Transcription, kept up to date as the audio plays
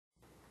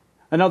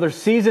Another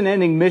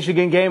season-ending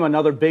Michigan game,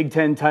 another Big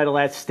Ten title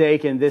at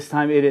stake, and this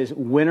time it is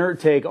winner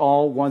take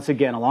all once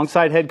again.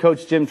 Alongside head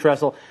coach Jim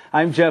Tressel,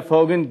 I'm Jeff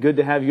Hogan. Good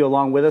to have you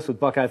along with us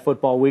with Buckeye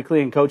Football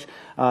Weekly. And Coach,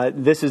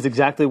 this is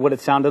exactly what it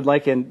sounded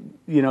like. And,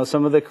 you know,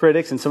 some of the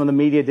critics and some of the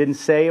media didn't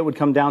say it would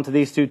come down to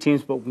these two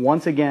teams, but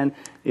once again,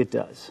 it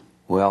does.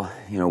 Well,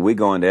 you know, we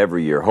go into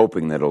every year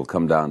hoping that it'll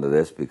come down to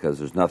this because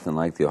there's nothing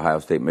like the Ohio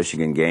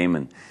State-Michigan game,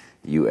 and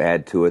you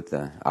add to it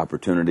the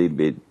opportunity to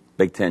be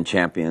Big Ten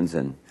champions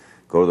and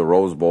go to the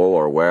Rose Bowl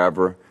or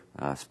wherever,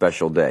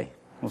 special day.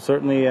 Well,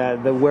 certainly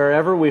the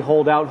wherever we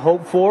hold out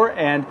hope for,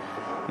 and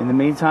in the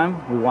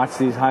meantime, we watch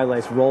these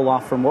highlights roll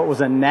off from what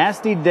was a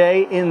nasty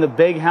day in the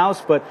Big House,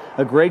 but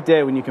a great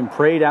day when you can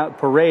parade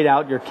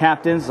out your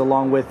captains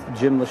along with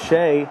Jim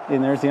Lachey,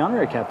 and there's the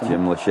honorary captain.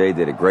 Jim Lachey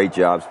did a great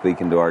job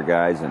speaking to our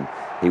guys, and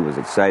he was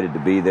excited to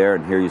be there,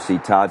 and here you see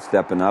Todd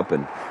stepping up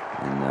and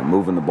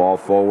moving the ball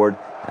forward.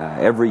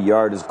 Every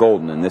yard is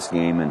golden in this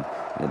game, and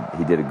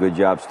he did a good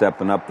job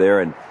stepping up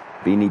there, and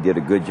Beanie did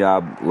a good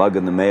job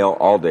lugging the mail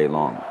all day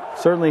long.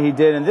 Certainly he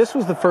did, and this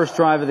was the first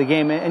drive of the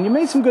game, and you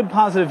made some good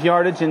positive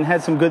yardage and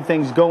had some good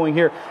things going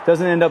here.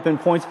 Doesn't end up in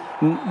points.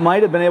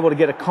 Might have been able to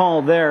get a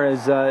call there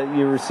as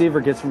your receiver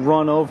gets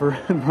run over,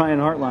 Brian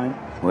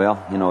Hartline.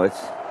 Well, you know,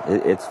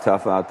 it's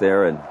tough out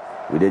there, and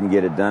we didn't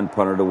get it done,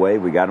 punted away.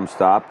 We got him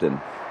stopped,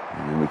 and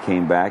then we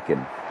came back,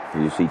 and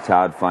you see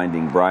Todd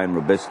finding Brian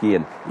Robisky,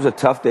 and it was a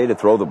tough day to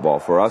throw the ball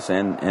for us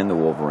and the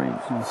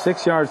Wolverines.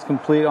 6 yards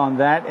complete on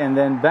that, and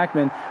then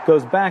Beckman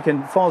goes back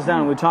and falls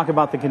down. We talk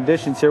about the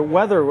conditions here.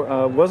 Weather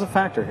was a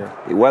factor here.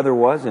 The weather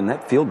was, and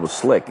that field was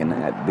slick,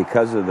 and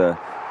because of the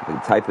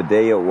type of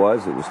day it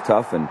was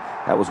tough, and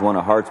that was one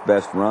of Hart's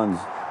best runs.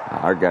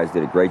 Our guys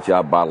did a great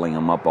job bottling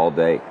them up all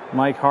day.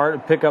 Mike Hart, a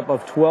pickup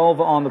of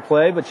 12 on the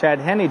play, but Chad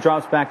Henne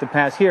drops back to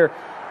pass here.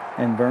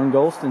 And Vern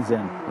Golston's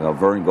in. Well,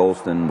 Vern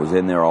Golston was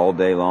in there all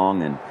day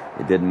long, and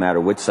it didn't matter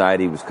which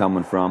side he was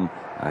coming from.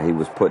 He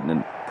was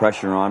putting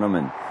pressure on them,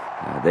 and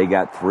they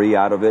got 3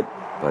 out of it,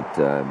 but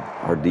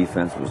our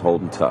defense was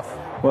holding tough.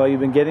 Well,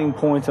 you've been getting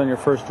points on your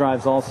first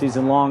drives all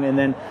season long, and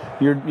then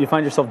you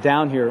find yourself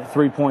down here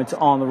 3 points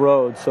on the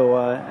road. So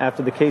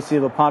after the KC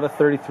Lapata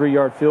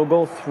 33-yard field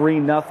goal,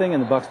 3-0,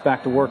 and the Bucks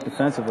back to work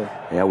defensively.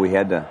 Yeah, we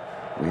had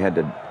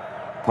to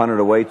punt it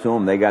away to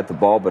them. They got the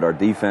ball, but our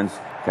defense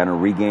kind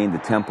of regained the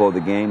tempo of the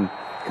game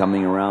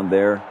coming around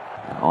there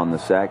on the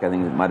sack. I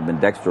think it might have been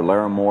Dexter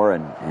Larimore,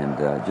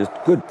 and just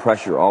good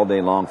pressure all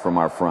day long from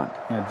our front.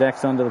 Yeah,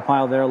 Dex under the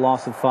pile there,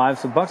 loss of 5.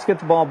 So Bucks get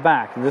the ball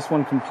back. This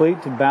one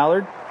complete to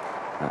Ballard.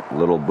 A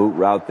little boot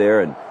route there,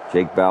 and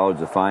Jake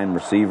Ballard's a fine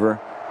receiver.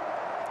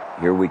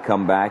 Here we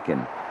come back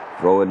and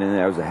throw it in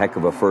there. That was a heck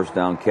of a first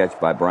down catch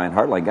by Brian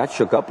Hartline. Got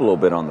shook up a little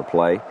bit on the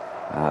play.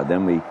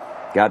 Then we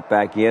got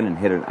back in and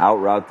hit an out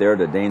route there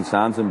to Dane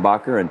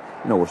Sanzenbacher, and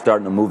you know, we're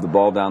starting to move the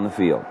ball down the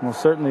field. Well,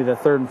 certainly the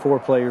 3rd and 4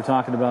 play you're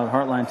talking about,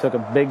 Hartline took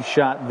a big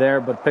shot there,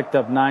 but picked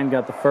up 9,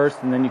 got the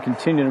first, and then you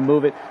continue to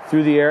move it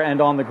through the air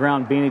and on the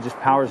ground. Beanie just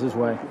powers his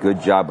way.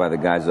 Good job by the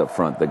guys up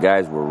front. The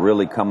guys were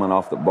really coming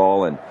off the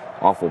ball and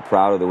awful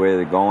proud of the way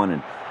they're going,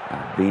 and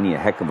Beanie, a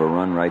heck of a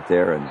run right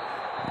there, and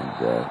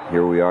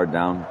here we are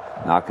down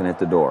knocking at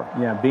the door.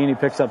 Yeah, Beanie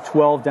picks up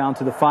 12 down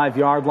to the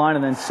 5-yard line,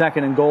 and then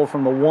 2nd and goal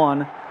from the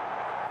 1.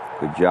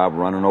 Good job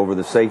running over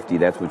the safety.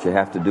 That's what you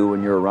have to do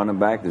when you're a running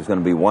back. There's going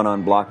to be one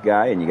unblocked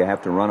guy, and you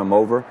have to run him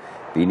over.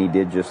 Beanie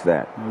did just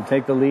that. We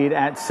take the lead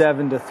at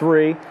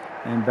 7-3,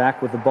 and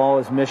back with the ball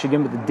is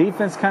Michigan, but the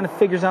defense kind of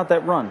figures out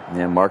that run.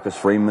 Yeah, Marcus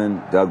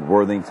Freeman, Doug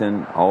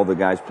Worthington, all the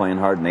guys playing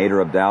hard. Nader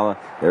Abdallah.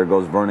 There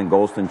goes Vernon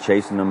Golston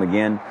chasing them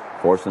again,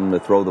 forcing them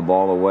to throw the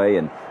ball away,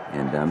 and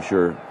I'm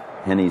sure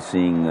Henne's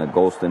seeing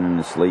Golston in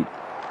his sleep.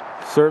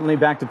 Certainly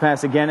back to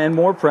pass again, and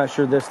more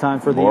pressure this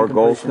time for the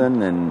incompletion. More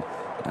Golston, and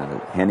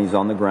Henne's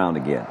on the ground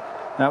again.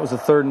 That was a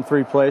 3rd and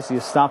 3 play, so you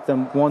stop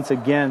them once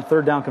again.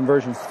 3rd down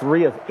conversions,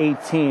 3 of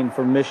 18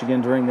 for Michigan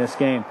during this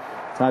game.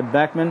 Todd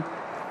Beckman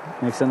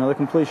makes another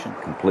completion.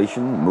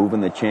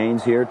 Moving the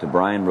chains here to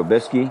Brian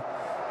Robisky.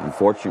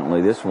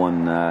 Unfortunately, this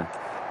one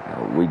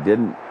we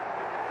didn't.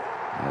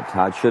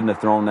 Todd shouldn't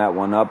have thrown that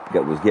one up.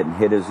 It was getting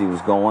hit as he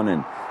was going,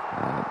 and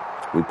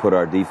we put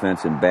our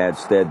defense in bad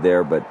stead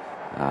there, but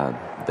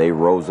they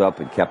rose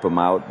up and kept him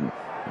out and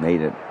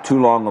made it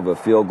too long of a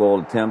field goal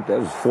attempt. That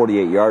was a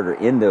 48-yarder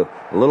into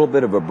a little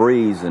bit of a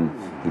breeze, and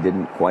he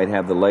didn't quite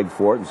have the leg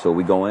for it, and so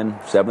we go in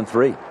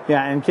 7-3.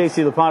 Yeah, and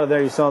KC Lapata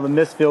there, you saw the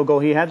missed field goal.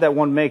 He had that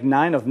one make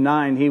 9 of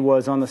 9 he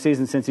was on the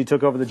season since he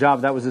took over the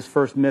job. That was his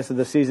first miss of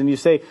the season. You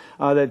say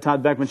that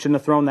Todd Beckman shouldn't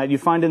have thrown that. You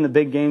find in the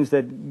big games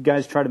that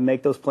guys try to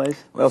make those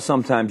plays? Well,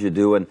 sometimes you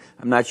do, and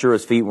I'm not sure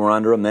his feet were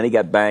under him. Then he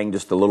got banged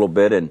just a little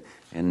bit, and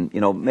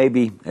you know,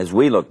 maybe as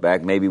we look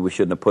back, maybe we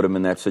shouldn't have put him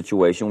in that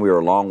situation. We were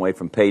a long way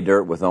from pay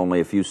dirt with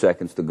only a few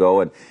seconds to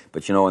go,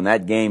 but you know, in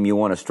that game, you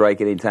want to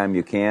strike anytime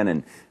you can,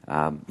 and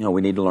you know,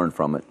 we need to learn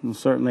from it. Well,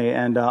 certainly,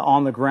 and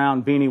on the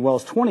ground, Beanie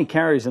Wells, 20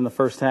 carries in the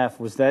first half.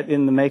 Was that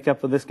in the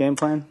makeup of this game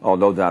plan? Oh,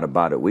 no doubt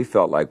about it. We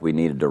felt like we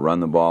needed to run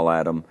the ball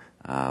at him.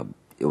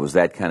 it was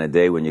that kind of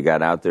day when you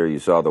got out there, you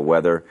saw the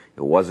weather.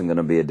 It wasn't going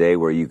to be a day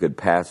where you could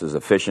pass as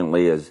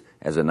efficiently as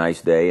a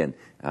nice day, and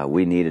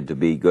we needed to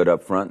be good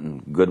up front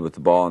and good with the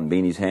ball in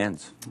Beanie's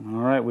hands.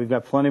 All right, we've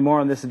got plenty more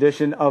on this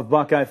edition of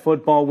Buckeye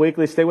Football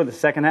Weekly. Stay with the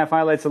second half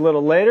highlights a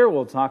little later.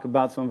 We'll talk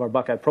about some of our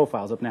Buckeye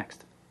profiles up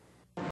next.